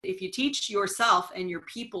if you teach yourself and your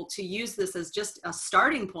people to use this as just a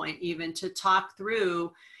starting point, even to talk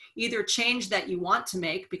through either change that you want to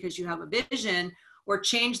make because you have a vision, or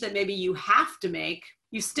change that maybe you have to make,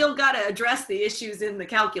 you still got to address the issues in the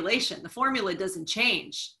calculation. The formula doesn't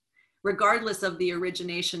change, regardless of the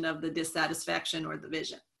origination of the dissatisfaction or the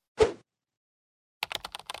vision.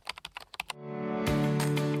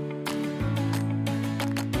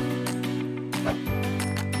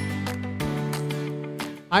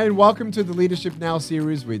 Hi, and welcome to the Leadership Now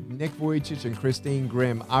series with Nick Vujicic and Christine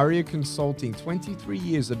Grimm. ARIA Consulting, 23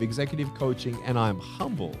 years of executive coaching, and I'm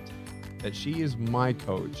humbled that she is my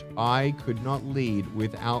coach. I could not lead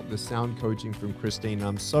without the sound coaching from Christine.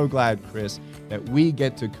 I'm so glad, Chris, that we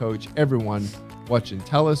get to coach everyone watching.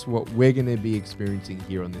 Tell us what we're going to be experiencing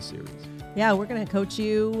here on this series. Yeah, we're going to coach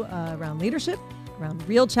you around leadership, around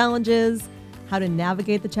real challenges, how to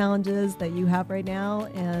navigate the challenges that you have right now,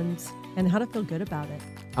 and how to feel good about it.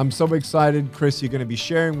 I'm so excited, Chris. You're going to be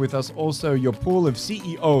sharing with us also your pool of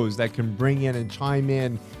CEOs that can bring in and chime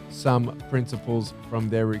in some principles from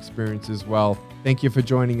their experience as well. Thank you for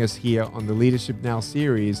joining us here on the Leadership Now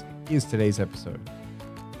series. Here's today's episode.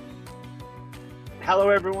 Hello,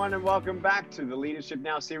 everyone, and welcome back to the Leadership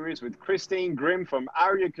Now series with Christine Grimm from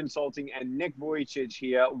ARIA Consulting and Nick Vujicic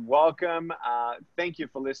here. Welcome. Thank you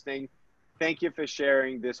for listening. Thank you for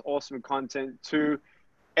sharing this awesome content to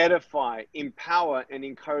edify, empower, and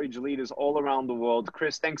encourage leaders all around the world.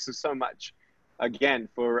 Chris, thanks so much again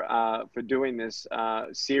for doing this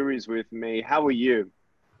series with me. How are you?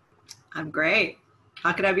 I'm great.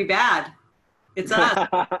 How could I be bad? It's us.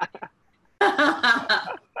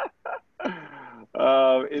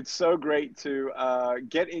 It's so great to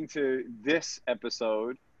get into this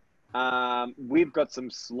episode. We've got some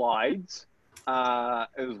slides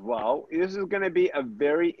as well. This is going to be a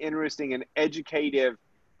very interesting and educative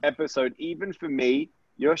episode, even for me.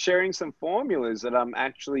 You're sharing some formulas that I'm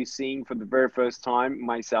actually seeing for the very first time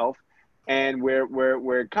myself, and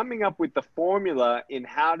we're coming up with the formula in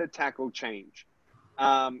how to tackle change.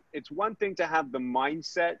 It's one thing to have the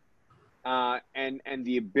mindset and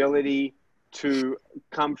the ability to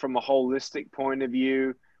come from a holistic point of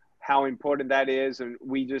view, how important that is, and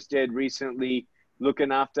we just did recently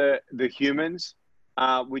looking after the humans,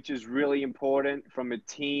 which is really important from a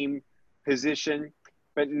team position.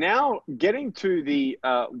 But now getting to the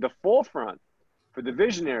forefront for the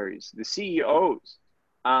visionaries, the CEOs,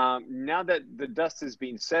 now that the dust has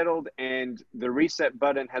been settled and the reset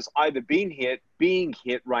button has either being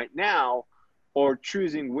hit right now, or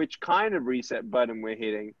choosing which kind of reset button we're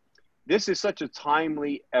hitting. This is such a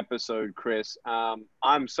timely episode, Chris.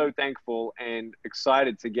 I'm so thankful and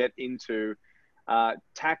excited to get into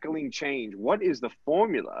tackling change. What is the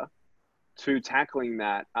formula to tackling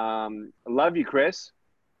that? Love you, Chris.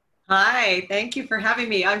 Hi, thank you for having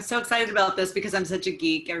me. I'm so excited about this because I'm such a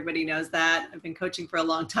geek. Everybody knows that. I've been coaching for a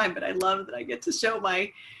long time, but I love that I get to show my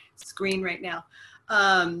screen right now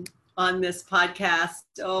on this podcast.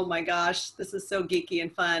 Oh my gosh, this is so geeky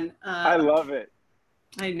and fun. I love it.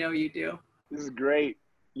 I know you do. This is great.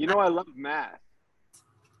 You know, I love math.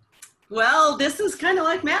 Well, this is kind of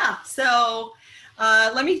like math. So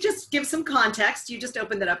let me just give some context. You just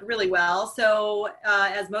opened it up really well. So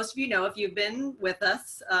as most of you know, if you've been with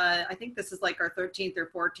us, I think this is like our 13th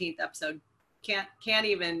or 14th episode. Can't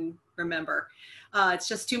even remember. It's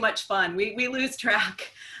just too much fun. We lose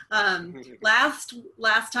track. Last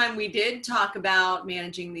time we did talk about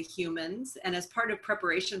managing the humans, and as part of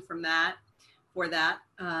preparation for that,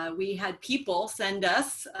 we had people send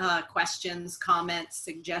us questions, comments,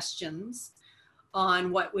 suggestions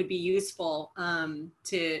on what would be useful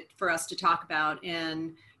for us to talk about.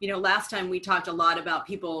 And, you know, last time we talked a lot about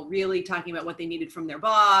people really talking about what they needed from their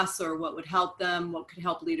boss or what would help them, what could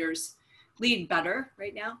help leaders lead better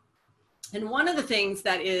right now. And one of the things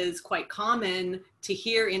that is quite common to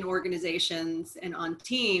hear in organizations and on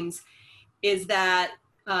teams is that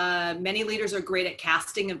many leaders are great at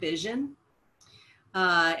casting a vision.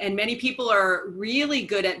 And many people are really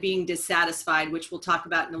good at being dissatisfied, which we'll talk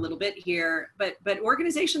about in a little bit here. But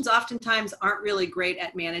organizations oftentimes aren't really great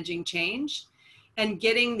at managing change and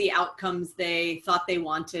getting the outcomes they thought they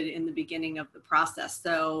wanted in the beginning of the process.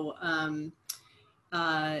 So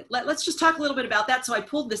let's just talk a little bit about that. So I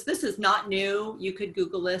pulled this. This is not new. You could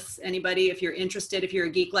Google this. Anybody, if you're interested, if you're a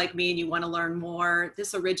geek like me and you want to learn more,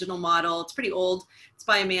 this original model, it's pretty old. It's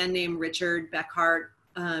by a man named Richard Beckhardt.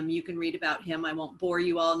 You can read about him. I won't bore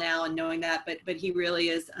you all now in knowing that, but he really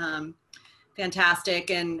is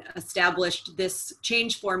fantastic and established this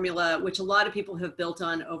change formula, which a lot of people have built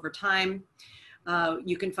on over time.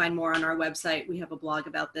 You can find more on our website. We have a blog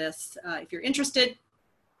about this if you're interested.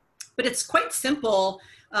 But it's quite simple,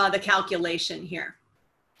 the calculation here.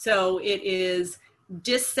 So it is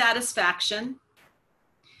dissatisfaction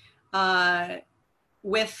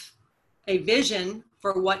with a vision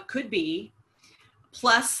for what could be,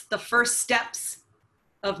 plus the first steps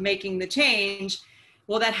of making the change.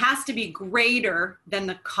 Well, that has to be greater than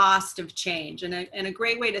the cost of change. And a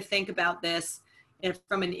great way to think about this, if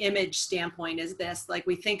from an image standpoint, is this: like,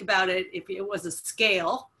 we think about it if it was a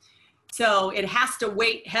scale. So it has to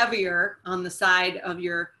weight heavier on the side of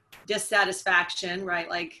your dissatisfaction, right?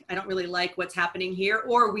 Like, I don't really like what's happening here,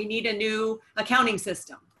 or we need a new accounting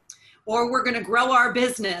system, or we're going to grow our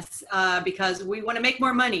business because we want to make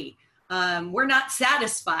more money. We're not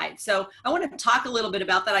satisfied. So I want to talk a little bit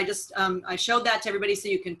about that. I showed that to everybody so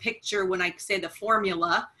you can picture when I say the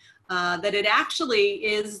formula, that it actually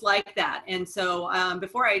is like that. And so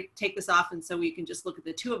before I take this off, and so we can just look at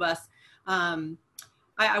the two of us,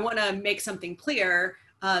 I want to make something clear.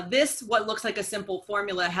 This, what looks like a simple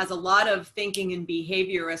formula, has a lot of thinking and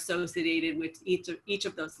behavior associated with each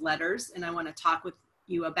of those letters. And I want to talk with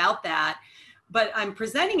you about that. But I'm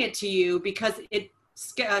presenting it to you because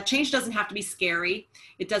change doesn't have to be scary.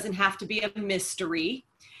 It doesn't have to be a mystery.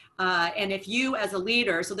 And if you as a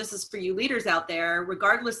leader, so this is for you leaders out there,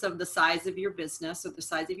 regardless of the size of your business or the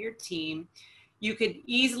size of your team, you could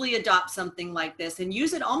easily adopt something like this and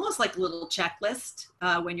use it almost like a little checklist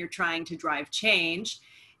when you're trying to drive change.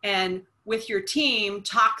 And with your team,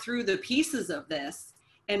 talk through the pieces of this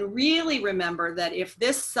and really remember that if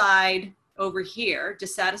this side over here,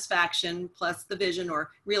 dissatisfaction plus the vision, or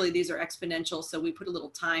really these are exponential, so we put a little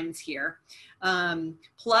times here,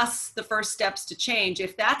 plus the first steps to change,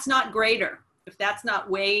 if that's not greater, if that's not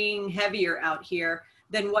weighing heavier out here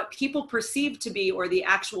than what people perceive to be, or the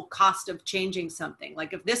actual cost of changing something,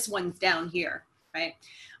 like if this one's down here, right?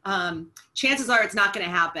 Chances are it's not going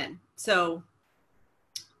to happen. So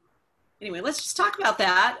anyway, let's just talk about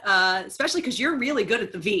that, especially because you're really good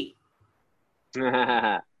at the V.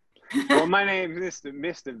 Well, my name is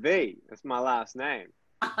Mr. V. That's my last name.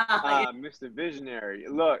 Mr. Visionary.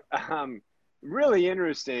 Look, really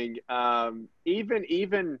interesting. I'll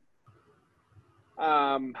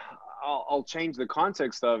change the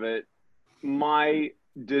context of it. My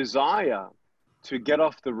desire to get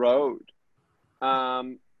off the road,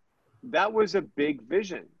 that was a big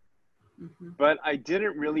vision, but I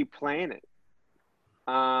didn't really plan it.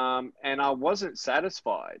 And I wasn't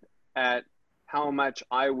satisfied at how much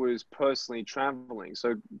I was personally traveling.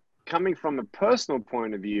 So coming from a personal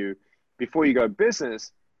point of view, before you go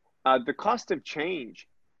business, the cost of change,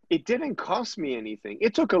 it didn't cost me anything.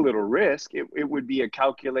 It took a little risk. It would be a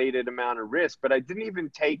calculated amount of risk, but I didn't even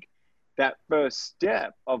take that first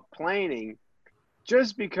step of planning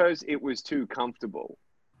just because it was too comfortable.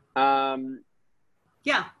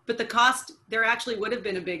 Yeah, but the cost, there actually would have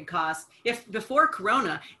been a big cost if before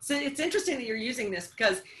Corona. So it's interesting that you're using this,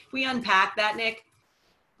 because if we unpack that, Nick,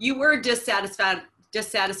 you were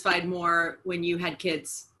dissatisfied more when you had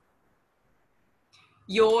kids.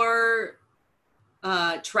 Your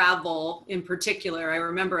travel in particular, I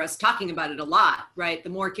remember us talking about it a lot, right? The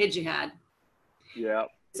more kids you had. Yeah.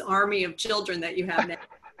 This army of children that you have now.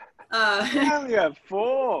 I only have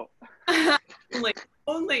 4.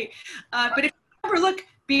 only. But if look,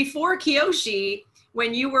 before Kyoshi,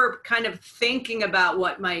 when you were kind of thinking about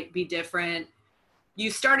what might be different,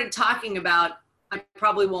 you started talking about, I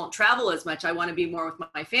probably won't travel as much. I want to be more with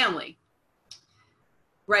my family.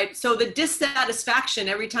 Right. So the dissatisfaction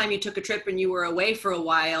every time you took a trip and you were away for a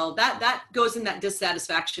while, that goes in that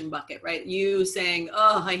dissatisfaction bucket, right? You saying,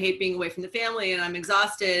 oh, I hate being away from the family and I'm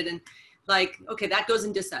exhausted. And like, okay, that goes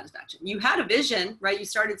in dissatisfaction. You had a vision, right? You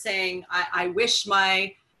started saying, I wish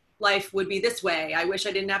my life would be this way. I wish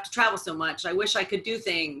I didn't have to travel so much. I wish I could do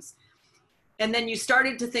things. And then you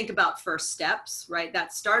started to think about first steps, right?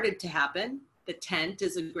 That started to happen. The tent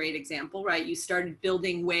is a great example, right? You started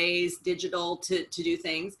building ways, digital, to do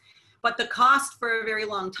things. But the cost for a very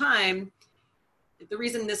long time, the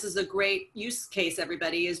reason this is a great use case,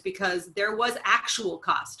 everybody, is because there was actual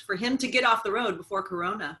cost for him to get off the road before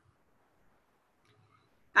Corona.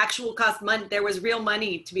 Actual cost money, there was real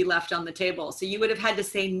money to be left on the table. So you would have had to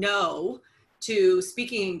say no to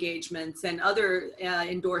speaking engagements and other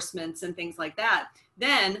endorsements and things like that.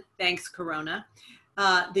 Then, thanks Corona,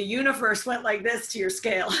 the universe went like this to your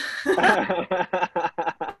scale.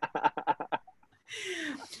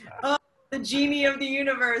 Oh, the genie of the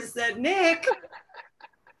universe said, Nick,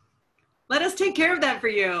 let us take care of that for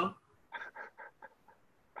you.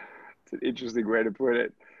 It's an interesting way to put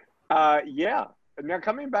it. Yeah. Now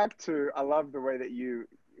coming back to, I love the way that you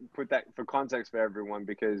put that for context for everyone,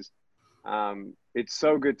 because it's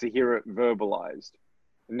so good to hear it verbalized.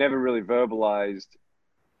 never really verbalized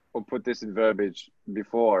or put this in verbiage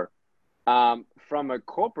before. From a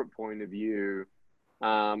corporate point of view,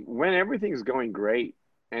 when everything's going great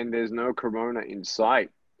and there's no corona in sight,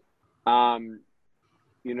 the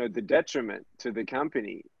detriment to the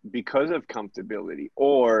company because of comfortability,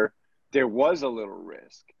 or there was a little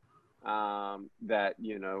risk that,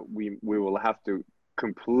 we will have to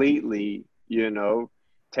completely,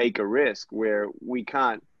 take a risk where we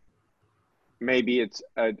can't, maybe it's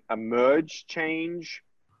a merge change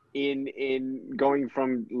in going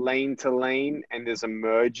from lane to lane, and there's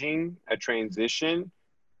a transition.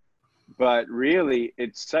 But really,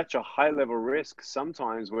 it's such a high level risk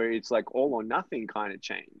sometimes where it's like all or nothing kind of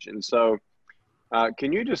change. And so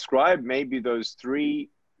can you describe maybe those three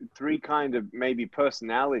kind of maybe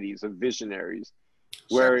personalities of visionaries,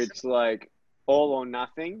 where it's like all or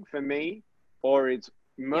nothing for me, or it's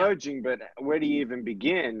merging, but where do you even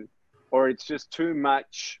begin? Or it's just too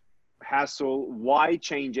much hassle. Why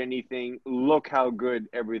change anything? Look how good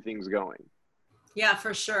everything's going. Yeah,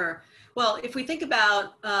 for sure. Well, if we think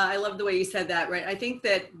about, I love the way you said that, right? I think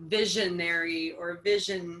that visionary or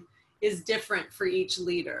vision is different for each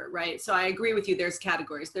leader, right? So I agree with you. There's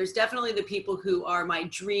categories. There's definitely the people who are my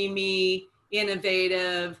dreamy,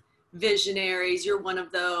 innovative visionaries. You're one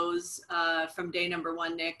of those from day number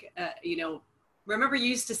one, Nick. Remember you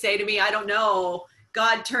used to say to me, I don't know,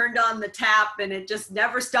 God turned on the tap and it just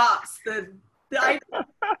never stops.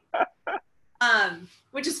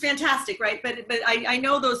 Which is fantastic, right? But I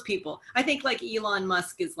know those people. I think like Elon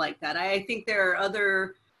Musk is like that. I think there are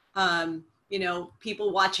other,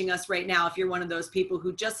 people watching us right now. If you're one of those people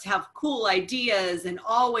who just have cool ideas and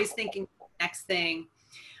always thinking the next thing.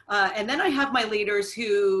 And then I have my leaders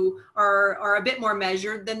who are a bit more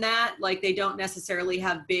measured than that. Like they don't necessarily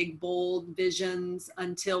have big, bold visions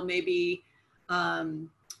until maybe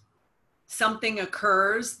something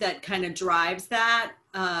occurs that kind of drives that.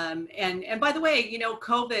 And by the way,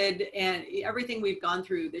 COVID and everything we've gone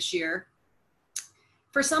through this year,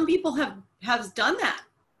 for some people have done that,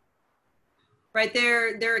 right?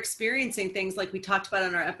 They're experiencing things like we talked about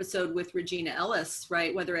on our episode with Regina Ellis,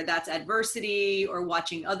 right? Whether that's adversity or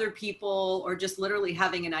watching other people or just literally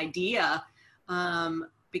having an idea,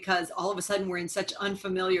 because all of a sudden we're in such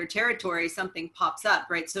unfamiliar territory, something pops up,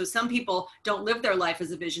 right? So some people don't live their life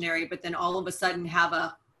as a visionary, but then all of a sudden have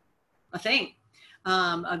a thing,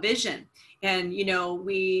 a vision. And,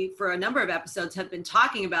 we, for a number of episodes, have been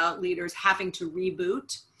talking about leaders having to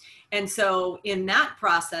reboot. And so in that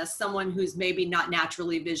process, someone who's maybe not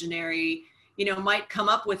naturally visionary, might come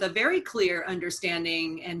up with a very clear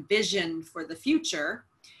understanding and vision for the future.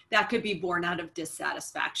 That could be born out of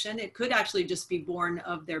dissatisfaction. It could actually just be born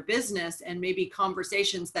of their business and maybe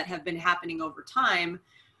conversations that have been happening over time.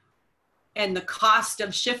 And the cost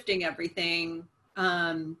of shifting everything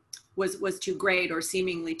was too great or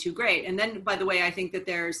seemingly too great. And then, by the way, I think that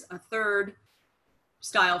there's a third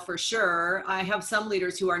style for sure. I have some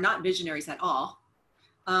leaders who are not visionaries at all.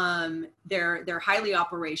 They're highly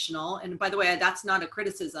operational. And by the way, that's not a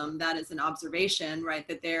criticism. That is an observation, right?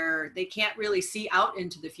 That they can't really see out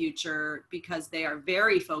into the future because they are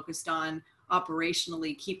very focused on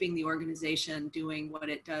operationally keeping the organization doing what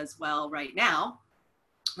it does well right now,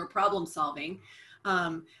 or problem solving.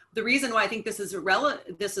 The reason why I think this is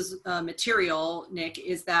material, Nick,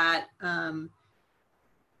 is that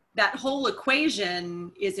that whole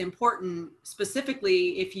equation is important,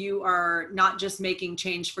 specifically if you are not just making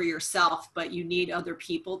change for yourself, but you need other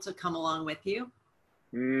people to come along with you.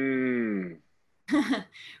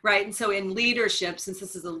 Right. And so in leadership, since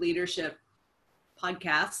this is a leadership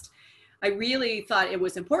podcast, I really thought it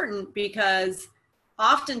was important because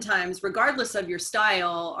oftentimes, regardless of your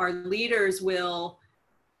style, our leaders will,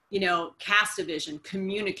 cast a vision,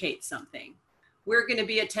 communicate something. We're going to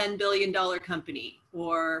be a $10 billion company,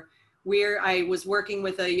 or I was working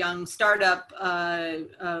with a young startup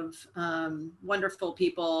of wonderful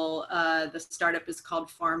people. The startup is called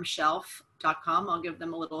farmshelf.com. I'll give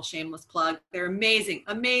them a little shameless plug. They're amazing,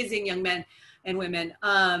 amazing young men and women.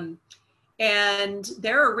 And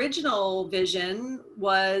their original vision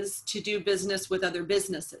was to do business with other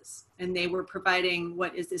businesses. And they were providing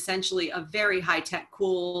what is essentially a very high-tech,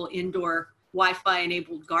 cool, indoor Wi-Fi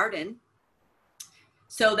enabled garden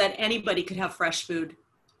so that anybody could have fresh food.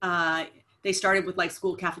 They started with like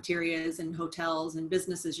school cafeterias and hotels and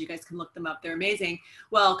businesses. You guys can look them up. They're amazing.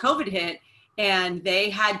 Well, COVID hit and they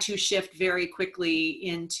had to shift very quickly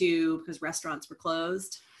because restaurants were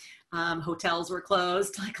closed. Hotels were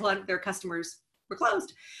closed, like a lot of their customers were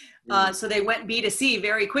closed. So they went B2C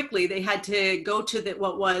very quickly. They had to go to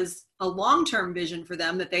what was a long-term vision for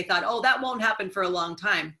them that they thought, oh, that won't happen for a long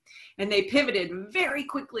time. And they pivoted very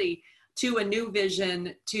quickly to a new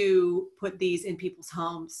vision to put these in people's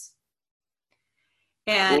homes.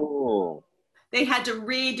 And Cool. they had to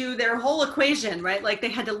redo their whole equation, right? Like they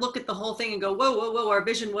had to look at the whole thing and go, whoa, whoa, whoa, our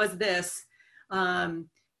vision was this.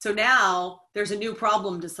 So now there's a new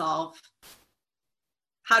problem to solve.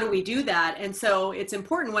 How do we do that? And so it's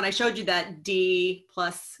important when I showed you that D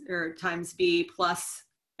plus or times V plus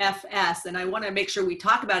FS, and I want to make sure we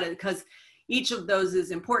talk about it because each of those is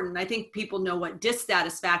important. I think people know what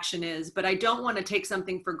dissatisfaction is, but I don't want to take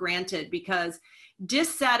something for granted because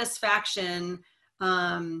dissatisfaction,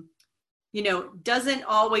 you know, doesn't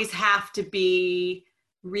always have to be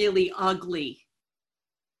really ugly.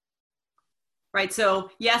 Right? So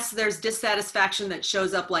yes, there's dissatisfaction that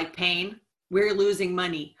shows up like pain. We're losing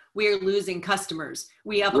money. We're losing customers.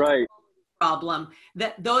 We have a problem.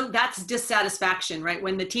 That's dissatisfaction, right?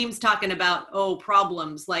 When the team's talking about, oh,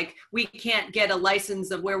 problems, like we can't get a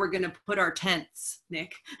license of where we're going to put our tents,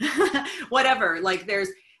 Nick, whatever, like there's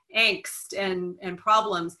angst and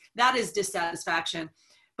problems, that is dissatisfaction.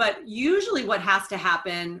 But usually what has to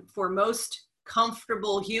happen for most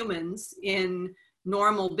comfortable humans in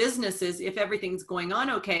normal businesses, if everything's going on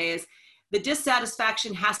okay, is the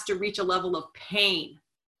dissatisfaction has to reach a level of pain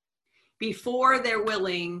before they're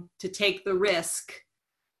willing to take the risk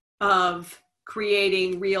of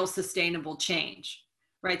creating real sustainable change,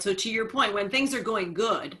 right? So to your point, when things are going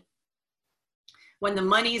good, when the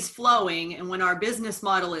money's flowing and when our business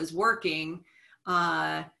model is working,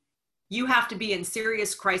 you have to be in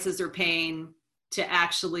serious crisis or pain to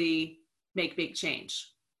actually make big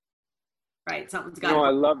change, right? Something's got to. No,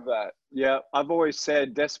 I love that. Yeah, I've always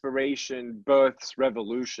said desperation births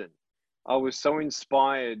revolution. I was so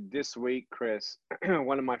inspired this week, Chris.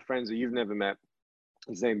 One of my friends that you've never met,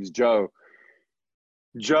 his name is Joe.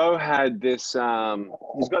 Joe had this,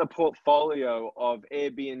 he's got a portfolio of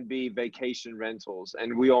Airbnb vacation rentals,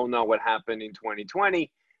 and we all know what happened in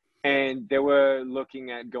 2020. And they were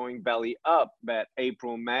looking at going belly up that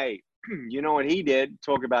April, May. You know what he did?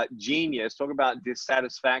 Talk about genius, talk about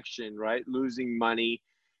dissatisfaction, right? Losing money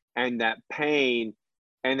and that pain,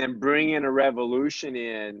 and then bringing a revolution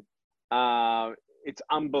in. It's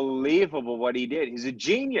unbelievable what he did. He's a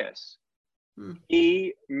genius.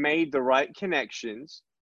 He made the right connections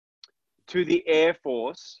to the Air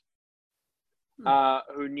Force,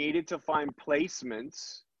 who needed to find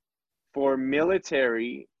placements for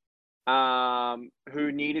military,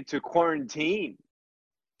 who needed to quarantine.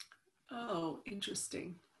 Oh,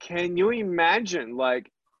 interesting. Can you imagine,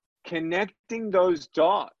 like, connecting those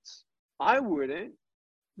dots? I wouldn't.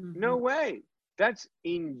 No way. That's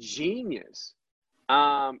ingenious.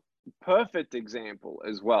 Perfect example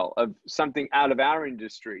as well of something out of our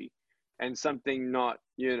industry and something not,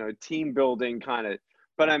 you know, team building kind of,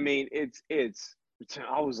 but I mean,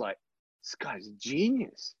 I was like, this guy's a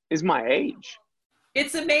genius. Is my age.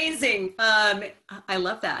 It's amazing. I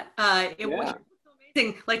love that. It was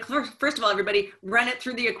amazing. Like, first of all, everybody run it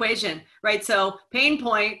through the equation, right? So pain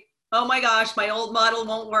point, oh my gosh, my old model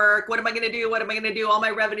won't work. What am I going to do? What am I going to do? All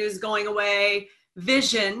my revenue is going away.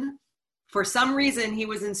 Vision, for some reason, he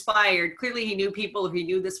was inspired. Clearly, he knew people, he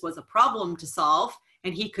knew this was a problem to solve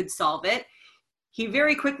and he could solve it. He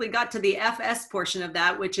very quickly got to the FS portion of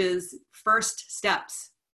that, which is first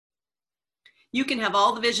steps. You can have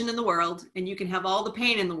all the vision in the world and you can have all the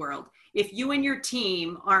pain in the world. If you and your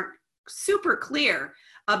team aren't super clear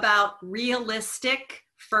about realistic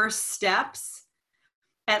first steps,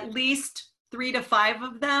 at least 3 to 5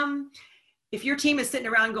 of them, if your team is sitting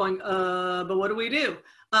around going, but what do we do?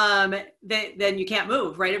 Then you can't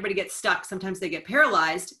move, right? Everybody gets stuck. Sometimes they get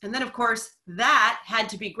paralyzed. And then, of course, that had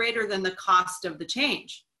to be greater than the cost of the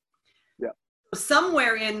change. Yeah.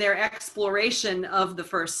 Somewhere in their exploration of the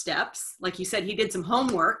first steps, like you said, he did some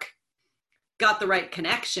homework, got the right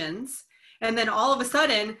connections. And then all of a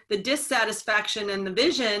sudden, the dissatisfaction and the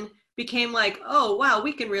vision became like, oh, wow,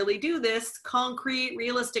 we can really do this. Concrete,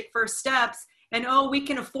 realistic first steps. And, oh, we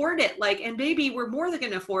can afford it. Like, and baby, we're more than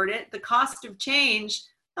going to afford it. The cost of change,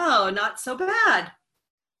 oh, not so bad.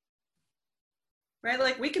 Right?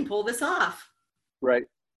 Like, we can pull this off. Right.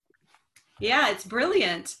 Yeah, it's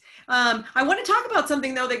brilliant. I want to talk about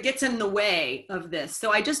something, though, that gets in the way of this.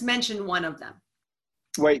 So I just mentioned one of them.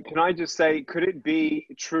 Wait, can I just say, could it be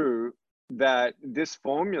true that this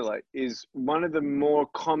formula is one of the more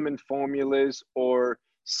common formulas or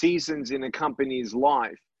seasons in a company's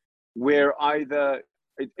life where either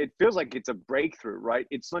it feels like it's a breakthrough, right?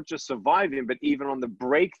 It's not just surviving, but even on the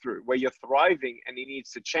breakthrough where you're thriving and it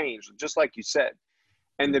needs to change, just like you said.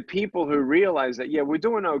 And the people who realize that, yeah, we're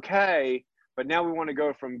doing okay, but now we want to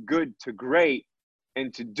go from good to great.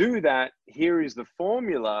 And to do that, here is the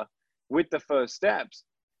formula with the first steps.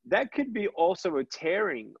 That could be also a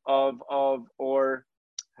tearing or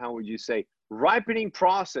how would you say, ripening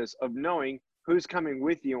process of knowing who's coming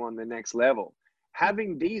with you on the next level.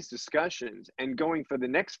 Having these discussions and going for the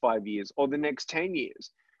next 5 years or the next 10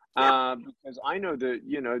 years. Because I know the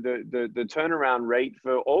turnaround rate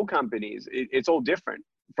for all companies, it's all different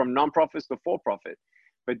from nonprofits to for-profit.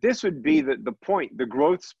 But this would be the point, the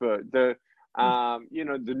growth spurt, the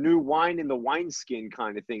new wine in the wineskin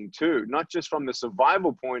kind of thing too, not just from the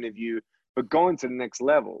survival point of view, but going to the next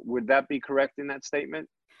level. Would that be correct in that statement?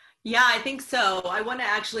 Yeah, I think so. I want to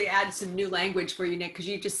actually add some new language for you, Nick, because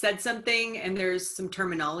you just said something and there's some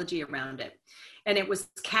terminology around it. And it was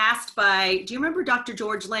cast by, do you remember Dr.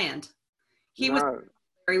 George Land? He was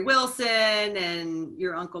Barry Wilson and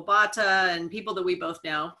your Uncle Bata and people that we both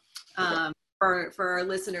know. For our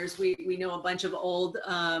listeners, we know a bunch of old,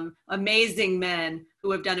 amazing men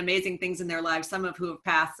who have done amazing things in their lives, some of who have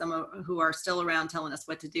passed, some of who are still around telling us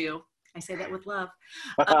what to do. I say that with love.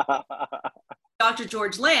 Dr.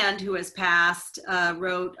 George Land, who has passed,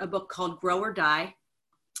 wrote a book called Grow or Die.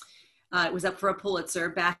 It was up for a Pulitzer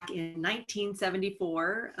back in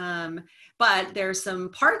 1974. But there's some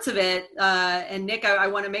parts of it, and Nick, I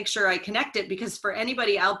want to make sure I connect it, because for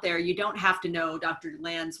anybody out there, you don't have to know Dr.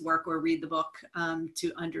 Land's work or read the book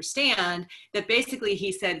to understand that basically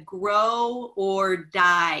he said, grow or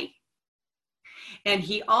die. And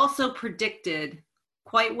he also predicted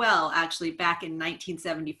quite well, actually, back in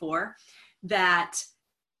 1974, that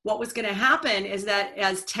what was going to happen is that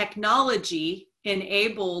as technology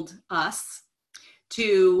enabled us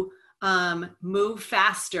to move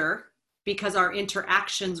faster because our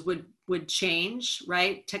interactions would change,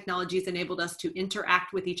 right? Technology's enabled us to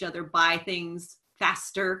interact with each other, buy things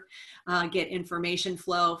faster, get information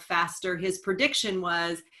flow faster. His prediction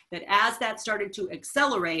was that as that started to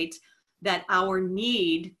accelerate, that our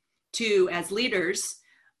need to, as leaders,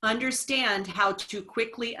 understand how to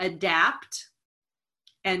quickly adapt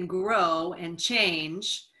and grow and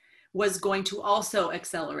change was going to also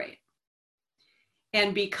accelerate.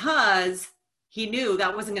 And because he knew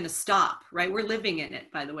that wasn't going to stop, right? We're living in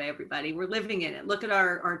it, by the way, everybody. We're living in it. Look at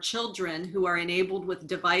our children who are enabled with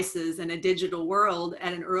devices and a digital world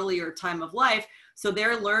at an earlier time of life. So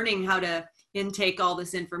they're learning how to intake all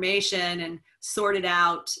this information and sort it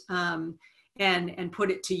out and put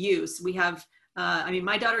it to use. We have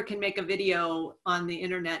my daughter can make a video on the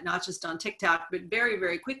internet, not just on TikTok, but very,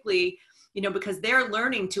 very quickly, because they're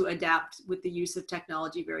learning to adapt with the use of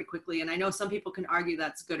technology very quickly. And I know some people can argue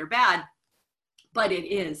that's good or bad, but it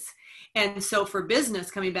is. And so for business,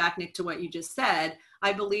 coming back, Nick, to what you just said,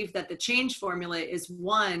 I believe that the change formula is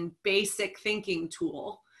one basic thinking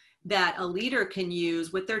tool that a leader can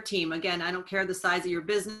use with their team. Again, I don't care the size of your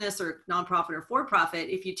business or nonprofit or for-profit.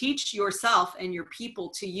 If you teach yourself and your people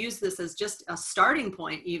to use this as just a starting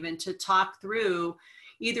point, even to talk through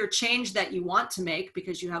either change that you want to make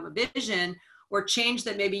because you have a vision, or change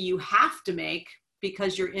that maybe you have to make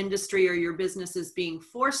because your industry or your business is being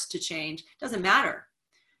forced to change, doesn't matter.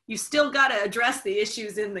 You still got to address the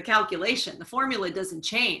issues in the calculation. The formula doesn't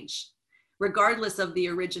change, regardless of the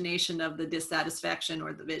origination of the dissatisfaction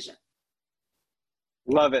or the vision.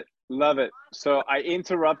 Love it. Love it. So I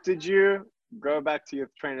interrupted you. Go back to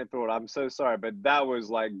your train of thought. I'm so sorry, but that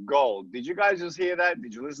was like gold. Did you guys just hear that?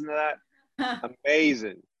 Did you listen to that?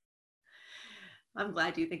 Amazing. I'm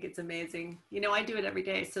glad you think it's amazing. I do it every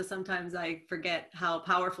day, so sometimes I forget how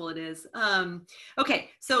powerful it is. Okay,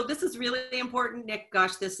 so this is really important, Nick.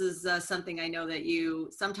 Gosh, this is something I know that you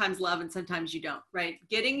sometimes love and sometimes you don't, right?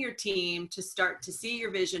 Getting your team to start to see your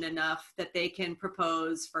vision enough that they can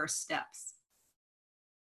propose first steps.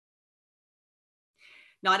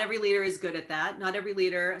 Not every leader is good at that. Not every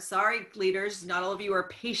leader, sorry leaders, not all of you are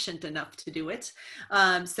patient enough to do it.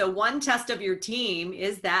 So one test of your team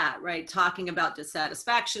is that, right? Talking about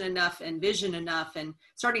dissatisfaction enough and vision enough and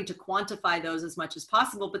starting to quantify those as much as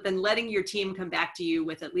possible, but then letting your team come back to you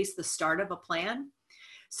with at least the start of a plan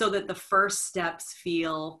so that the first steps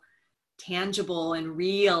feel tangible and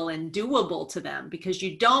real and doable to them, because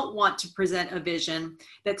you don't want to present a vision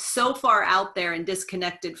that's so far out there and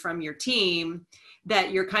disconnected from your team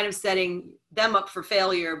that you're kind of setting them up for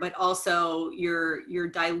failure, but also you're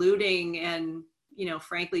diluting and,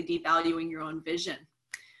 frankly, devaluing your own vision.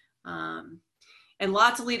 And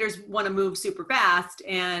lots of leaders want to move super fast,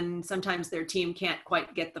 and sometimes their team can't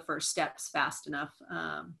quite get the first steps fast enough.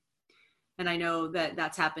 And I know that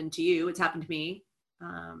that's happened to you. It's happened to me.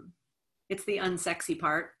 It's the unsexy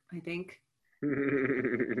part, I think.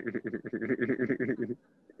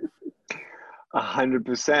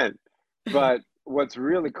 100%. But what's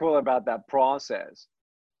really cool about that process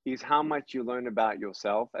is how much you learn about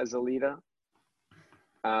yourself as a leader.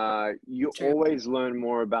 You True. always learn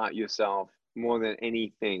more about yourself more than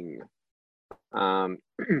anything. Um,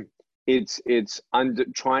 it's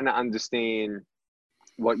trying to understand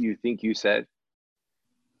what you think you said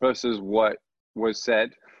versus what was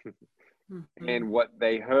said, Mhm. and what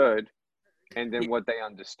they heard, and then what they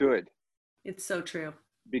understood. It's so true.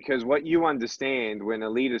 Because what you understand when a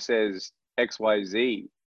leader says XYZ,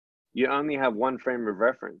 you only have one frame of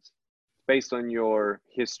reference based on your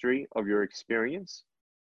history, of your experience,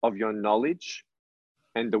 of your knowledge,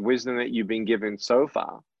 and the wisdom that you've been given so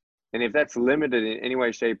far. And if that's limited in any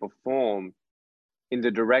way, shape, or form in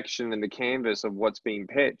the direction and the canvas of what's being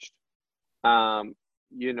pitched,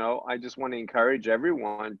 I just want to encourage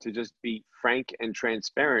everyone to just be frank and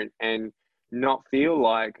transparent and not feel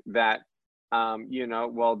like that,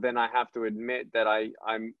 well, then I have to admit that I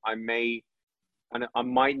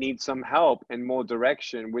might need some help and more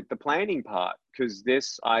direction with the planning part, because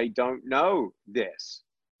I don't know this,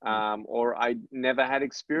 or I never had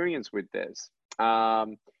experience with this.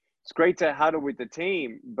 It's great to huddle with the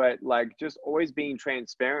team, but like just always being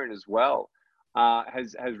transparent as well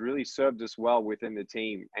has really served us well within the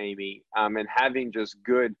team, Amy, and having just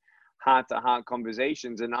good heart-to-heart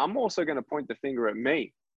conversations. And I'm also going to point the finger at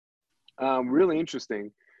me. Really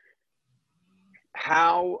interesting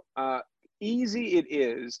how easy it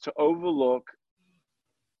is to overlook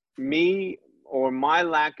me or my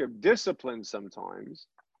lack of discipline sometimes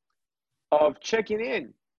of checking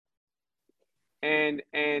in and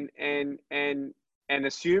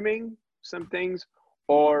assuming some things,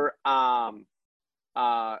 or how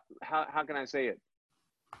can I say it?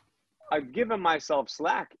 I've given myself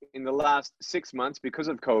slack in the last 6 months because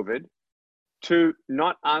of COVID to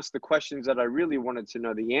not ask the questions that I really wanted to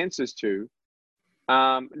know the answers to.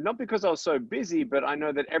 Not because I was so busy, but I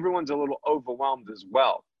know that everyone's a little overwhelmed as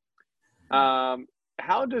well.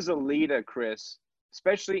 How does a leader, Chris,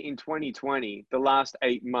 especially in 2020, the last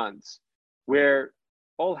 8 months, where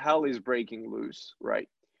all hell is breaking loose, right?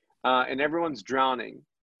 And everyone's drowning,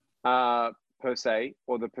 per se,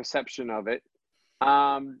 or the perception of it.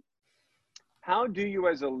 How do you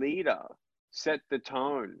as a leader set the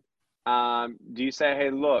tone? Do you say,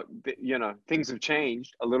 hey, look, things have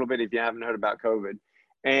changed a little bit if you haven't heard about COVID.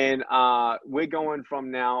 And we're going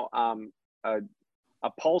from now a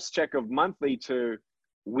pulse check of monthly to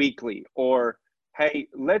weekly, or hey,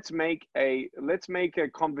 let's make a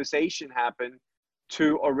conversation happen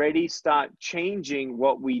to already start changing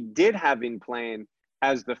what we did have in plan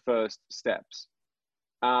as the first steps.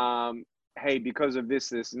 Hey, because of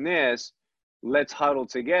this, and this, let's huddle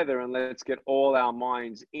together and let's get all our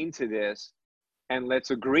minds into this, and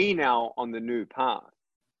let's agree now on the new path.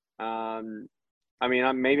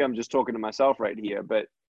 Maybe I'm just talking to myself right here, but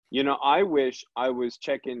I wish I was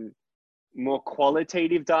checking more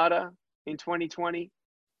qualitative data in 2020,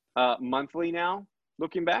 monthly now.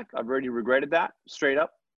 Looking back, I've already regretted that straight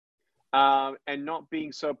up, and not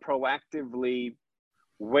being so proactively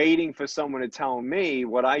waiting for someone to tell me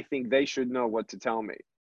what I think they should know what to tell me.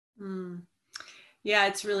 Yeah,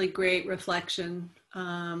 it's really great reflection.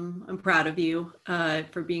 I'm proud of you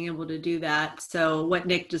for being able to do that. So what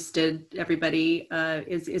Nick just did, everybody,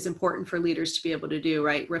 is important for leaders to be able to do,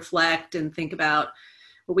 right? Reflect and think about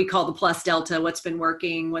what we call the plus delta, what's been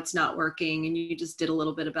working, what's not working. And you just did a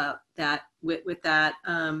little bit about that with that.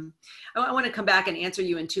 I want to come back and answer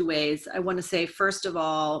you in two ways. I want to say, first of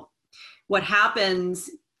all, what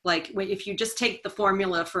happens, like if you just take the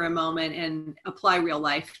formula for a moment and apply real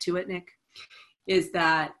life to it, Nick, is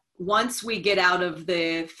that once we get out of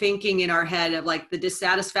the thinking in our head of like the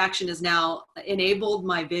dissatisfaction has now enabled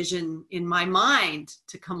my vision in my mind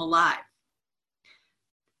to come alive.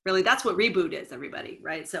 Really, that's what reboot is, everybody,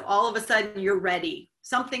 right? So all of a sudden you're ready.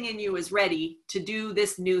 Something in you is ready to do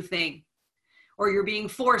this new thing, or you're being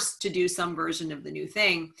forced to do some version of the new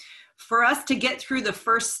thing. For us to get through the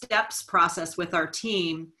first steps process with our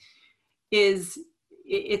team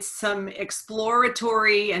it's some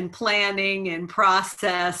exploratory and planning and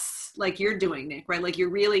process like you're doing, Nick, right? Like you're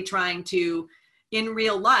really trying to, in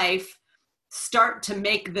real life, start to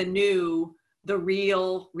make the new, the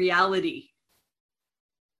real reality.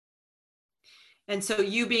 And so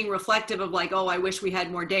you being reflective of like, oh, I wish we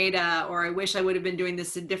had more data, or I wish I would have been doing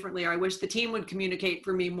this differently, or I wish the team would communicate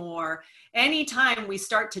for me more. Anytime we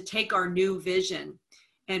start to take our new vision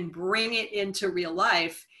and bring it into real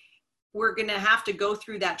life, we're going to have to go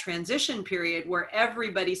through that transition period where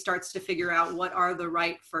everybody starts to figure out what are the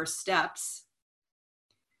right first steps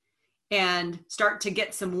and start to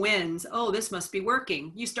get some wins. Oh, this must be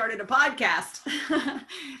working. You started a podcast.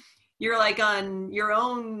 you're like on your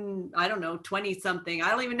own, I don't know, 20 something. I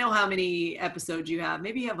don't even know how many episodes you have.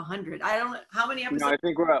 Maybe you have 100. I don't know how many episodes. No, I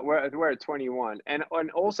think we're at 21. And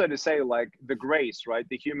also to say, like, the grace, right?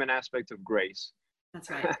 The human aspect of grace. That's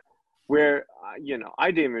right. Where, you know, I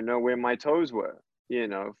didn't even know where my toes were, you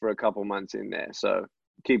know, for a couple months in there. So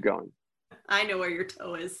keep going. I know where your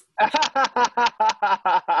toe is.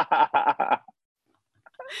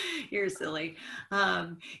 You're silly.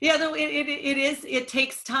 Yeah, though it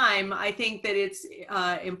takes time. I think that it's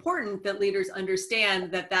important that leaders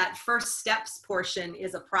understand that that first steps portion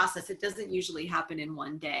is a process. It doesn't usually happen in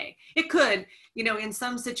one day. It could, you know, in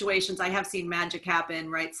some situations I have seen magic happen,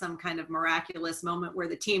 right? Some kind of miraculous moment where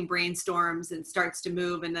the team brainstorms and starts to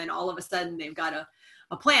move, and then all of a sudden they've got a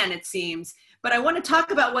plan, it seems. But I want to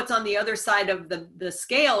talk about what's on the other side of the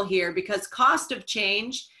scale here, because cost of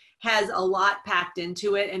change has a lot packed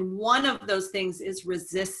into it. And one of those things is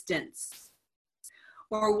resistance,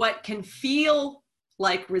 or what can feel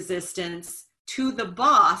like resistance to the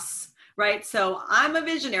boss, right? So I'm a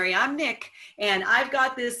visionary, I'm Nick, and I've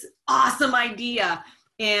got this awesome idea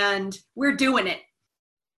and we're doing it.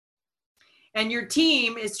 And your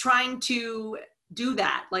team is trying to do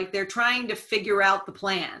that. Like they're trying to figure out the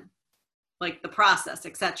plan, like the process,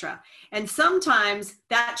 etc. And sometimes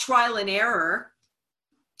that trial and error,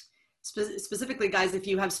 specifically, guys, if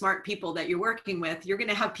you have smart people that you're working with, you're going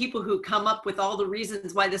to have people who come up with all the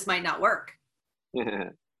reasons why this might not work.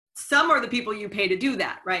 Some are the people you pay to do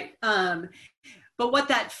that, right? But what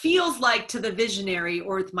that feels like to the visionary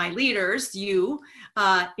or my leaders,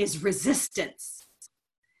 is resistance.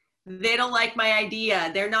 They don't like my idea.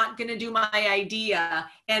 They're not going to do my idea.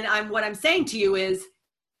 And what I'm saying to you is,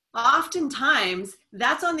 oftentimes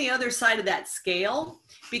that's on the other side of that scale,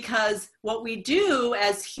 because what we do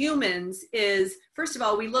as humans is, first of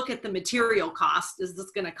all, we look at the material cost. Is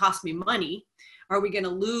this going to cost me money? Are we going to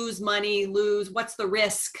lose money? What's the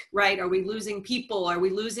risk, right? Are we losing people? Are we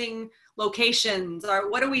losing locations?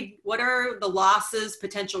 What are the losses,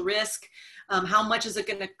 potential risk? How much is it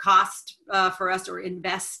going to cost for us or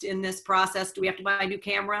invest in this process? Do we have to buy a new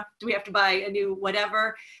camera? Do we have to buy a new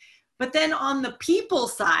whatever? But then on the people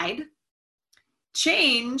side,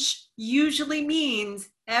 change usually means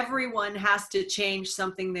everyone has to change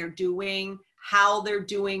something they're doing, how they're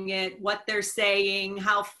doing it, what they're saying,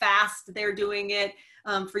 how fast they're doing it.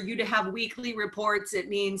 For you to have weekly reports, it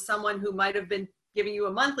means someone who might have been giving you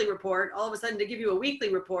a monthly report, all of a sudden to give you a weekly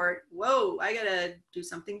report, whoa, I gotta do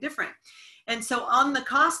something different. And so on the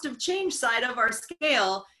cost of change side of our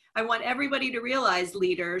scale, I want everybody to realize,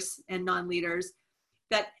 leaders and non-leaders,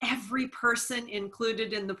 that every person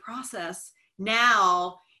included in the process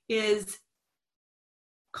now is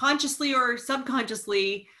consciously or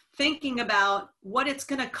subconsciously thinking about what it's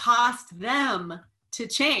going to cost them to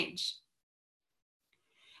change.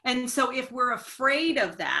 And so if we're afraid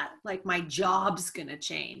of that, like my job's going to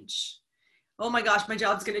change, oh my gosh, my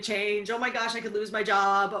job's going to change, oh my gosh, I could lose my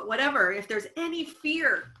job, whatever. If there's any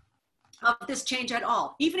fear of this change at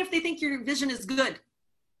all, even if they think your vision is good,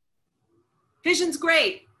 vision's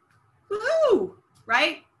great, woohoo,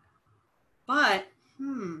 right? But,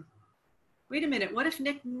 wait a minute, what if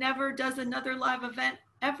Nick never does another live event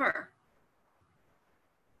ever?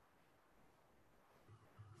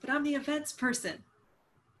 But I'm the events person.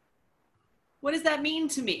 What does that mean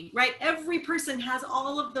to me, right? Every person has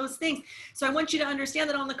all of those things. So I want you to understand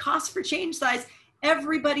that on the cost for change size,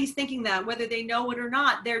 everybody's thinking that, whether they know it or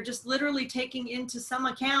not. They're just literally taking into some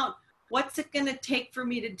account, what's it going to take for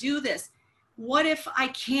me to do this? What if I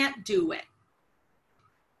can't do it?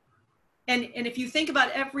 And if you think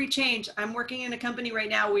about every change, I'm working in a company right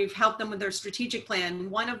now, we've helped them with their strategic plan.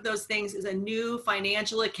 One of those things is a new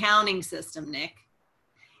financial accounting system, Nick.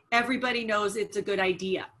 Everybody knows it's a good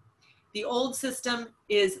idea. The old system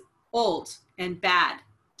is old and bad.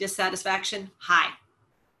 Dissatisfaction, high.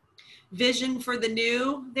 Vision for the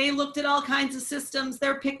new, they looked at all kinds of systems.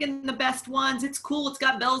 They're picking the best ones. It's cool. It's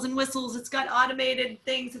got bells and whistles. It's got automated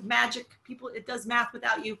things, magic. People, it does math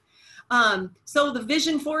without you. So the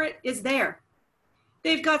vision for it is there.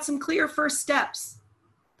 They've got some clear first steps,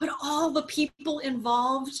 but all the people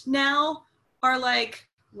involved now are like,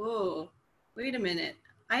 whoa, wait a minute.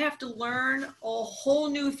 I have to learn a whole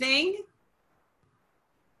new thing.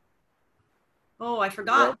 Oh, I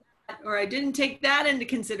forgot. That, or I didn't take that into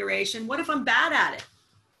consideration. What if I'm bad at it?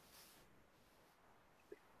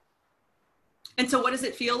 And so what does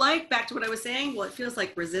it feel like? Back to what I was saying. Well, it feels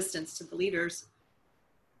like resistance to the leaders.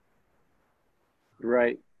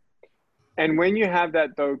 Right. And when you have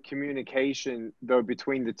that, though, communication, though,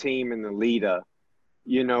 between the team and the leader,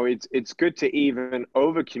 you know, it's good to even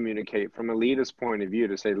over communicate from a leader's point of view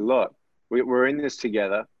to say, look, we're in this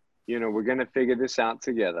together. we're going to figure this out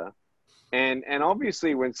together. And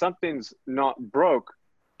obviously when something's not broke,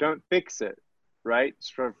 don't fix it, right?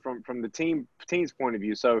 From the team's point of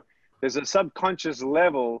view. So there's a subconscious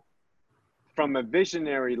level from a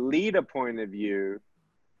visionary leader point of view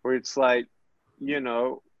where it's like,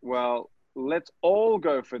 well, let's all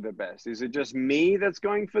go for the best. Is it just me that's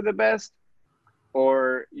going for the best?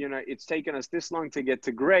 Or, it's taken us this long to get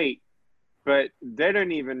to great, but they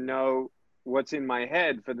don't even know what's in my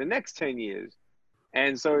head for the next 10 years.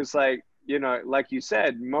 And so it's like, like you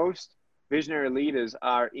said, most visionary leaders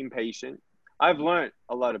are impatient. I've learned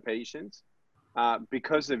a lot of patience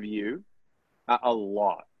because of you, a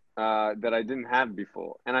lot that I didn't have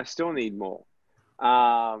before, and I still need more.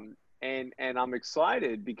 And I'm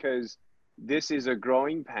excited because this is a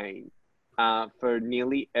growing pain for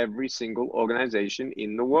nearly every single organization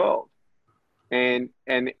in the world. And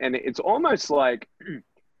it's almost like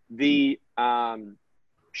the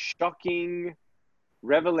shocking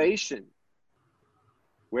revelation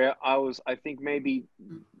where I think maybe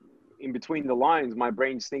in between the lines, my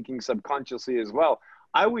brain's thinking subconsciously as well.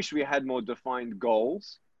 I wish we had more defined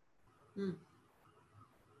goals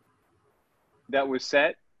that were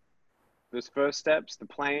set. Those first steps, the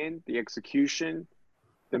plan, the execution,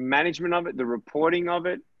 the management of it, the reporting of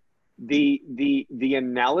it, the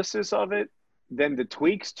analysis of it, then the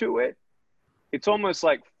tweaks to it. It's almost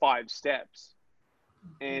like 5 steps.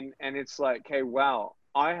 And it's like, hey, wow,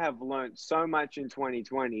 I have learned so much in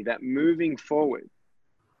 2020 that moving forward,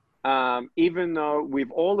 even though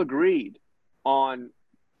we've all agreed on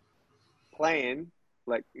plan,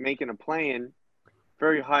 like making a plan,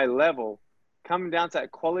 very high level, coming down to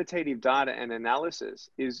that qualitative data and analysis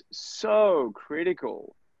is so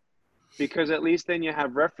critical, because at least then you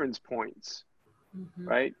have reference points,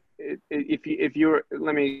 right? If you're,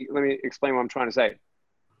 let me explain what I'm trying to say.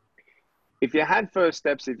 If you had first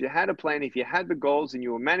steps, if you had a plan, if you had the goals and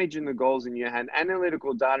you were managing the goals and you had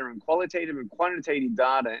analytical data and qualitative and quantitative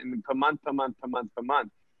data and per month,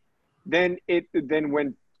 then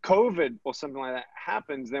when COVID or something like that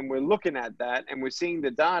happens, then we're looking at that and we're seeing the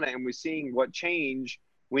data and we're seeing what change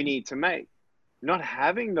we need to make. Not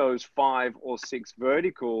having those 5 or 6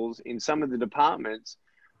 verticals in some of the departments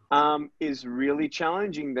is really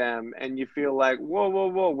challenging them. And you feel like,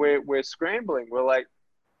 whoa, we're scrambling. We're like,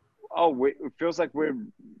 it feels like we've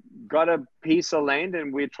got a piece of land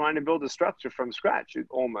and we're trying to build a structure from scratch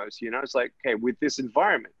almost, it's like, okay, with this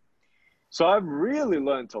environment. So I've really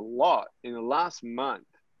learned a lot in the last month.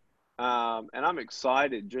 And I'm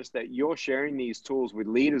excited just that you're sharing these tools with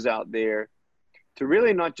leaders out there to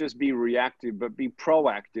really not just be reactive, but be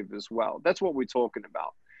proactive as well. That's what we're talking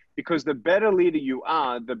about. Because the better leader you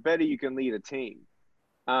are, the better you can lead a team.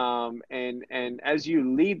 And as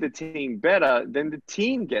you lead the team better, then the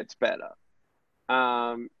team gets better.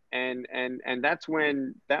 And that's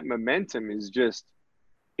when that momentum is just,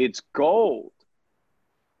 it's gold.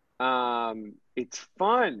 It's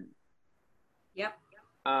fun. Yep.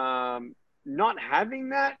 Not having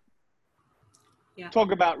that,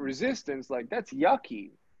 talk about resistance, like that's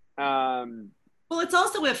yucky. Well, it's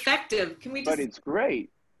also effective. Can we just? But it's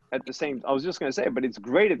great at the same. I was just going to say, but it's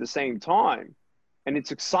great at the same time, and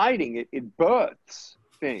it's exciting. It births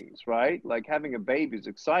things, right? Like having a baby is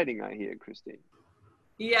exciting. I hear, Christine.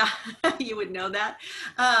 Yeah, you would know that.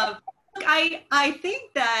 I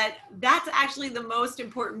think that's actually the most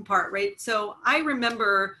important part, right? So I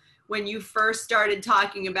remember when you first started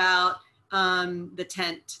talking about the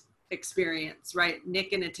tent experience, right?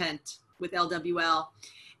 Nick in a tent with LWL,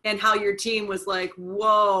 and how your team was like,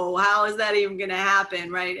 whoa, how is that even going to happen,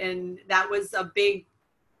 right? And that was a big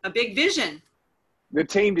vision. The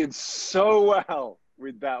team did so well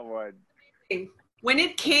with that one. When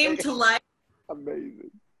it came to life.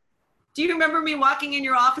 Amazing. Do you remember me walking in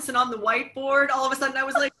your office and on the whiteboard, all of a sudden I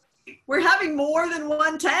was like, we're having more than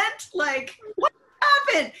one tent? Like, what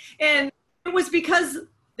happened? And it was because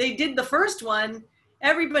they did the first one,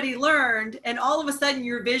 everybody learned, and all of a sudden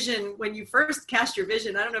your vision, when you first cast your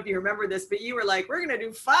vision, I don't know if you remember this, but you were like, we're going to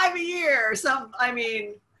do 5 a year.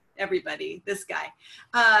 Everybody, this guy,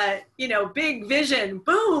 big vision,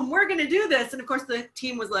 boom, we're going to do this. And of course the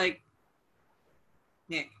team was like,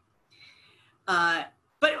 Nick.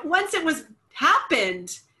 But once it was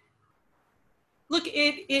happened, look,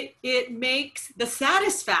 it makes the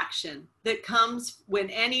satisfaction that comes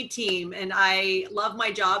when any team, and I love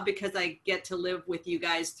my job because I get to live with you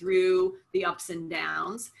guys through the ups and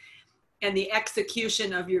downs and the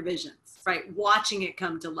execution of your visions, right? Watching it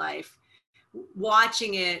come to life.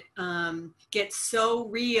 watching it get so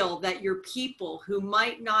real that your people who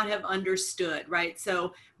might not have understood, right?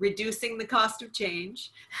 So reducing the cost of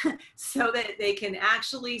change so that they can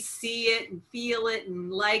actually see it and feel it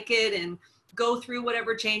and like it and go through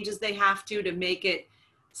whatever changes they have to make it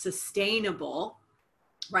sustainable.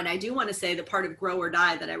 Right. I do want to say the part of grow or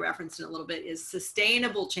die that I referenced in a little bit is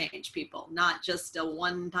sustainable change, people, not just a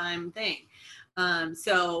one-time thing.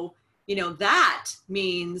 So, you know, that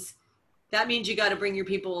means you got to bring your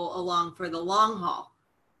people along for the long haul.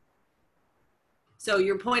 So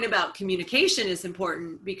your point about communication is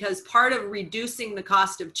important because part of reducing the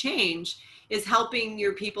cost of change is helping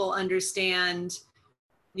your people understand,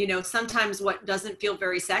 you know, sometimes what doesn't feel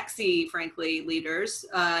very sexy, frankly, leaders,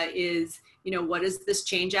 is, you know, what does this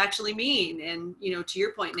change actually mean? And, you know, to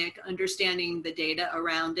your point, Nick, understanding the data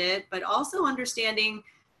around it, but also understanding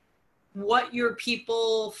what your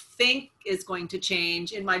people think is going to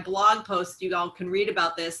change. In my blog post, you all can read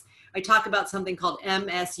about this. I talk about something called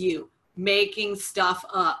MSU, making stuff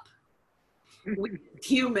up. We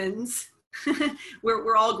humans,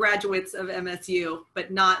 we're all graduates of MSU,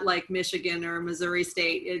 but not like Michigan or Missouri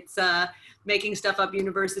State. It's making stuff up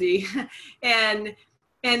university. and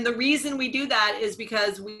the reason we do that is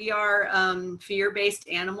because we are fear-based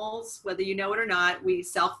animals, whether you know it or not. We're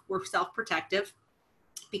self-protective.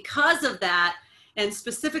 Because of that, and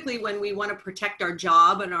specifically when we want to protect our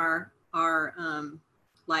job and our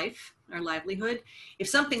life, our livelihood, if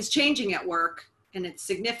something's changing at work and it's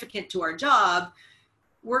significant to our job,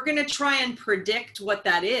 we're going to try and predict what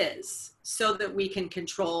that is so that we can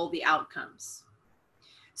control the outcomes.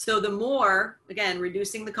 So the more, again,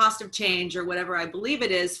 reducing the cost of change or whatever I believe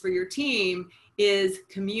it is for your team is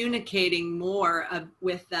communicating more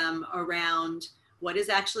with them around what is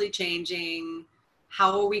actually changing.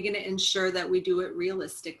 How are we going to ensure that we do it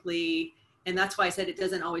realistically? And that's why I said it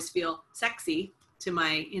doesn't always feel sexy to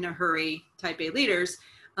my in a hurry type A leaders.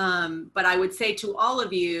 But I would say to all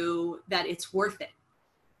of you that it's worth it.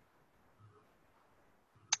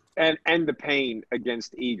 And the pain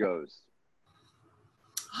against egos.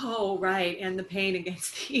 Oh, right. And the pain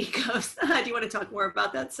against the egos. Do you want to talk more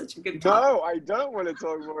about that? Such a good topic. No, I don't want to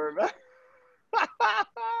talk more about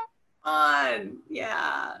Fun.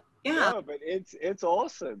 Yeah. Yeah. No, but it's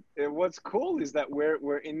awesome. And what's cool is that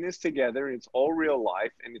we're in this together, and it's all real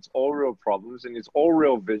life, and it's all real problems, and it's all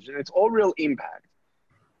real vision, it's all real impact.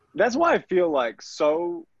 That's why I feel like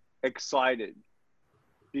so excited,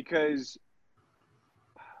 because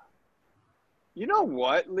you know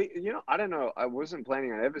what? You know, I don't know. I wasn't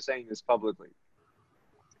planning on ever saying this publicly,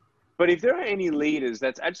 but if there are any leaders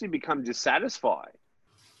that's actually become dissatisfied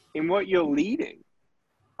in what you're leading,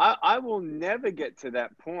 I will never get to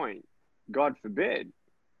that point, God forbid,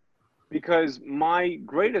 because my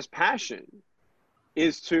greatest passion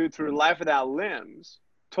is to, through Life Without Limbs,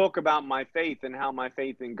 talk about my faith and how my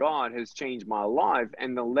faith in God has changed my life.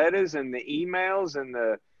 And the letters and the emails and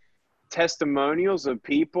the testimonials of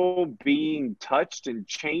people being touched and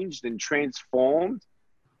changed and transformed,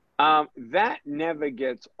 that never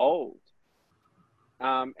gets old.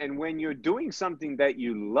 And when you're doing something that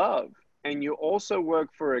you love, and you also work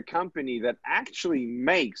for a company that actually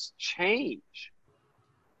makes change.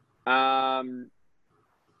 You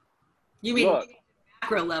mean look,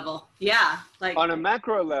 macro level? Yeah. Like on a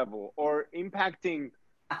macro level, or impacting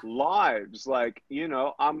lives. Like, you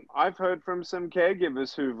know, I've heard from some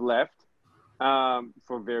caregivers who've left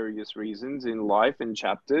for various reasons in life and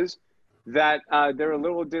chapters, that they're a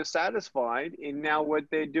little dissatisfied in now what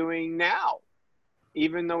they're doing now.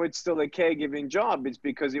 Even though it's still a caregiving job, it's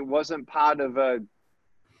because it wasn't part of a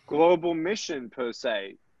global mission per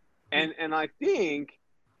se. And I think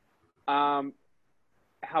how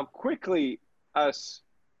quickly us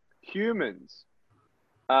humans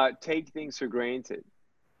take things for granted.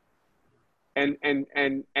 And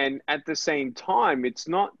at the same time, it's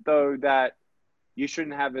not though that you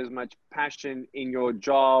shouldn't have as much passion in your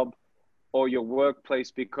job or your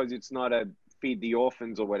workplace because it's not a feed the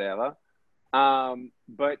orphans or whatever.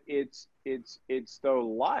 But it's the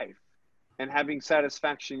life and having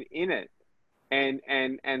satisfaction in it, and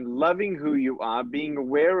loving who you are, being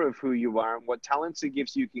aware of who you are and what talents and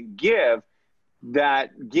gifts you can give,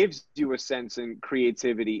 that gives you a sense and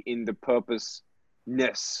creativity in the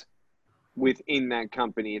purposeness within that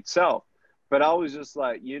company itself. But I was just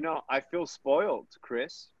like, you know, I feel spoiled,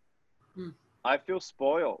 Chris. I feel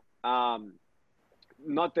spoiled.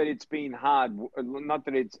 Not that it's been hard, not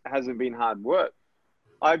that it hasn't been hard work.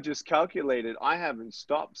 I've just calculated I haven't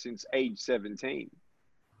stopped since age 17.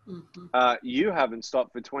 You haven't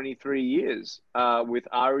stopped for 23 years with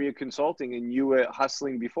ARIA Consulting, and you were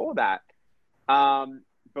hustling before that.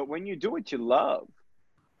 but when you do what you love,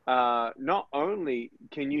 not only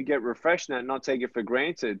can you get refreshed and not take it for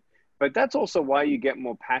granted, but that's also why you get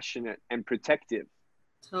more passionate and protective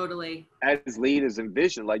Totally. as leaders and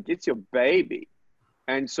vision. Like, it's your baby.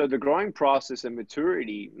 And so the growing process and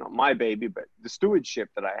maturity, not my baby, but the stewardship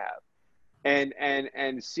that I have,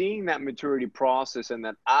 and seeing that maturity process and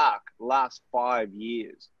that arc last 5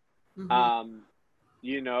 years, Mm-hmm.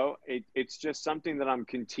 you know, it's just something that I'm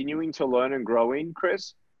continuing to learn and grow in,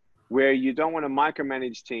 Chris, where you don't want to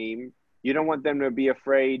micromanage team. You don't want them to be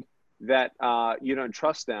afraid that you don't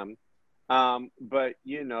trust them. But,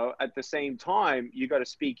 you know, at the same time, you got to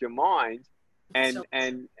speak your mind So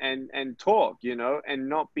and talk, you know, and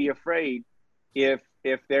not be afraid if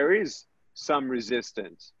there is some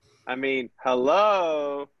resistance. I mean,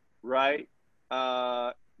 hello, right?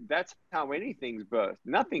 That's how anything's birthed.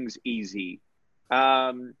 Nothing's easy.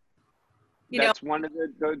 Um, you know, that's one of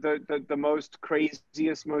the most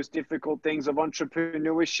craziest, most difficult things of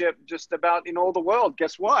entrepreneurship just about in all the world.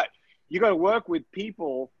 Guess what? You got to work with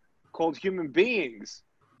people called human beings,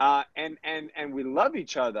 and we love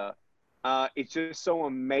each other. It's just so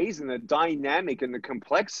amazing, the dynamic and the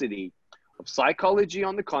complexity of psychology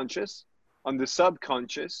on the conscious, on the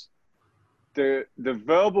subconscious, the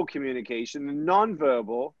verbal communication, the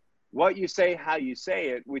non-verbal, what you say, how you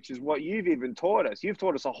say it, which is what you've even taught us. You've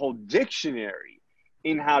taught us a whole dictionary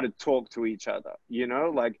in how to talk to each other, you know,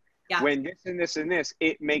 like yeah. when this and this and this,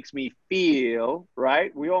 it makes me feel,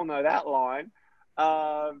 right? We all know that line.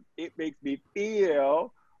 It makes me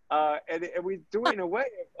feel, and we do it in a way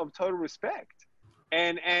of total respect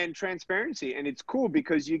and transparency. And it's cool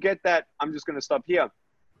because you get that, I'm just going to stop here,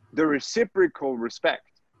 the reciprocal respect,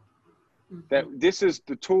 that Mm-hmm. this is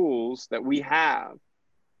the tools that we have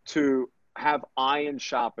to have iron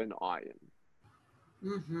sharpen iron.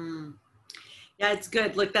 Mm-hmm. Yeah, it's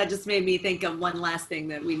good. Look, that just made me think of one last thing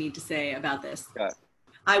that we need to say about this. Yeah.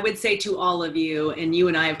 I would say to all of you, and you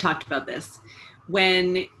and I have talked about this,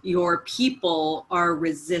 when your people are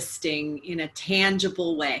resisting in a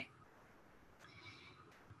tangible way,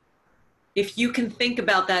 if you can think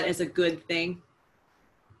about that as a good thing,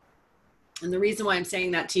 and the reason why I'm saying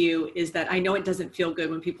that to you is that I know it doesn't feel good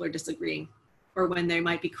when people are disagreeing or when they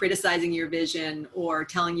might be criticizing your vision or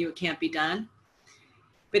telling you it can't be done.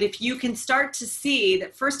 But if you can start to see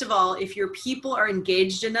that, first of all, if your people are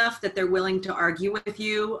engaged enough that they're willing to argue with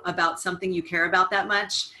you about something you care about that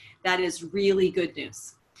much, that is really good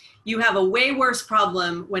news. You have a way worse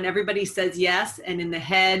problem when everybody says yes, and in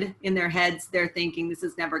their heads, they're thinking this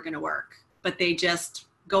is never going to work, but they just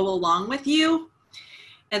go along with you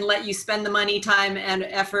and let you spend the money, time, and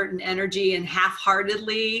effort and energy and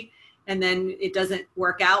half-heartedly, and then it doesn't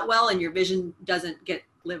work out well and your vision doesn't get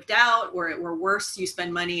lived out, or worse, you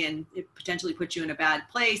spend money and it potentially puts you in a bad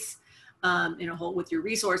place, in a hole with your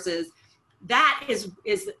resources. That is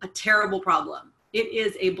a terrible problem. It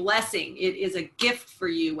is a blessing. It is a gift for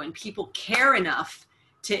you when people care enough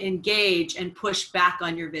to engage and push back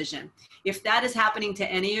on your vision. If that is happening to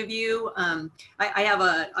any of you, I have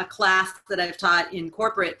a class that I've taught in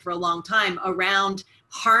corporate for a long time around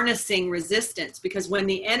harnessing resistance, because when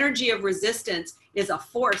the energy of resistance is a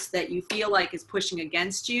force that you feel like is pushing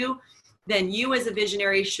against you, then you as a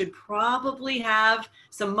visionary should probably have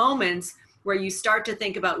some moments where you start to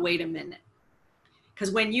think about, wait a minute.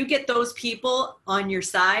 Because when you get those people on your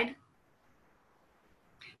side,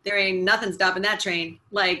 there ain't nothing stopping that train.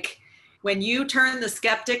 Like when you turn the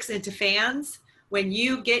skeptics into fans, when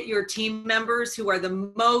you get your team members who are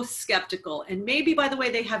the most skeptical, and maybe, by the way,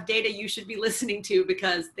 they have data you should be listening to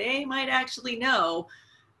because they might actually know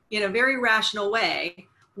in a very rational way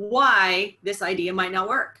why this idea might not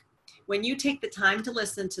work. When you take the time to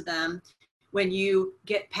listen to them, when you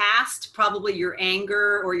get past probably your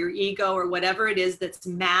anger or your ego or whatever it is that's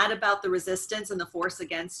mad about the resistance and the force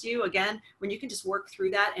against you, again, when you can just work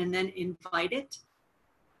through that and then invite it.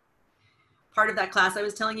 Part of that class I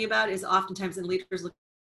was telling you about is oftentimes in leaders look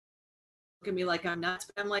at me like I'm nuts,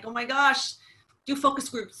 but I'm like, oh my gosh, do focus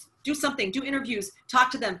groups, do something, do interviews,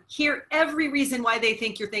 talk to them, hear every reason why they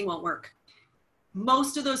think your thing won't work.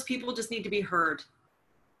 Most of those people just need to be heard,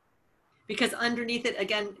 because underneath it,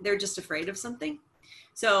 again, they're just afraid of something.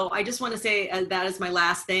 So I just want to say that as my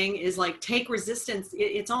last thing is, like, take resistance.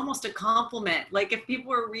 It's almost a compliment. Like if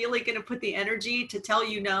people are really going to put the energy to tell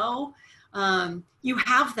you no, you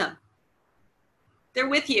have them. They're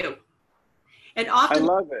with you. And often I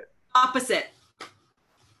love it. opposite.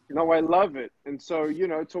 No, I love it. And so, you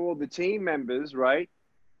know, to all the team members, right?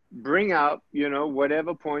 Bring up, you know,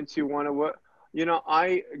 whatever points you want to work. You know,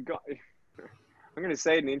 I'm going to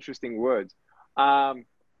say it in interesting words.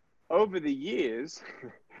 Over the years,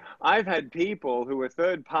 I've had people who are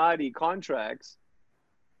third-party contracts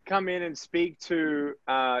come in and speak to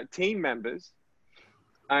team members,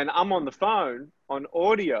 and I'm on the phone on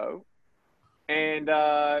audio, and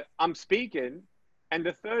I'm speaking, and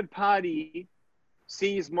the third party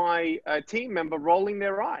sees my team member rolling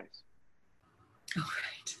their eyes. All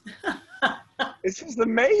right. It's just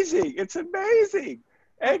amazing. It's amazing.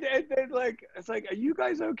 And then like, it's like, are you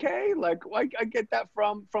guys okay? Like I get that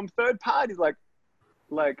from third parties. Like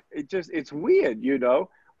it's weird, you know.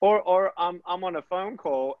 Or I'm on a phone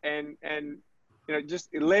call and you know,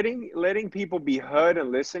 just letting people be heard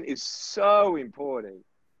and listen is so important.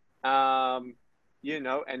 You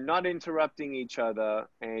know, and not interrupting each other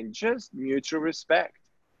and just mutual respect.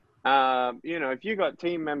 You know, if you got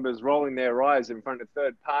team members rolling their eyes in front of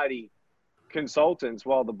third party consultants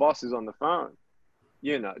while the boss is on the phone,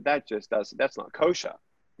 you know, that's not kosher.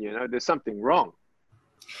 You know, there's something wrong.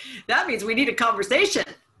 That means we need a conversation.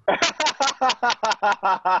 I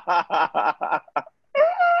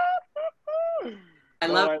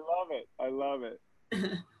love it. I love it. So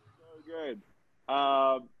good.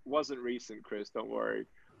 Wasn't recent, Chris, don't worry.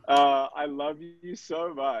 I love you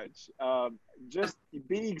so much. Just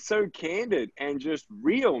being so candid and just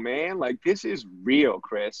real, man. Like, this is real,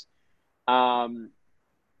 Chris.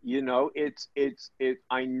 You know,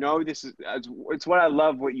 I know it's what I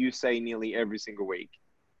love what you say nearly every single week.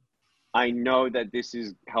 I know that this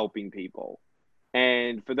is helping people.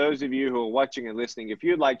 And for those of you who are watching and listening, if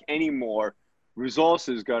you'd like any more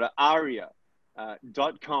resources, go to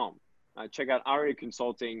aria.com. Check out Aria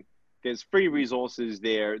Consulting. There's free resources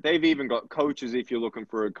there. They've even got coaches if you're looking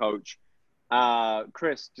for a coach.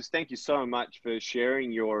 Chris, just thank you so much for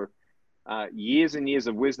sharing your years and years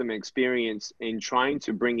of wisdom and experience in trying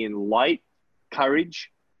to bring in light,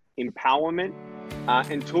 courage, empowerment,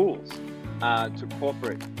 and tools to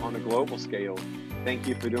corporate on a global scale. Thank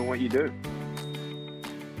you for doing what you do.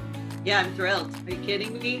 Yeah, I'm thrilled. Are you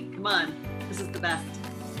kidding me? Come on. This is the best.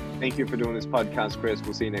 Thank you for doing this podcast, Chris.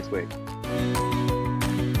 We'll see you next week.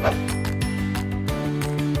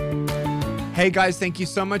 Hey guys, thank you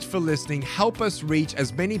so much for listening. Help us reach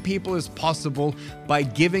as many people as possible by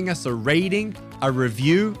giving us a rating, a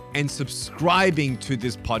review, and subscribing to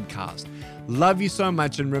this podcast. Love you so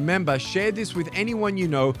much. And remember, share this with anyone you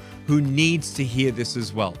know who needs to hear this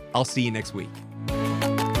as well. I'll see you next week.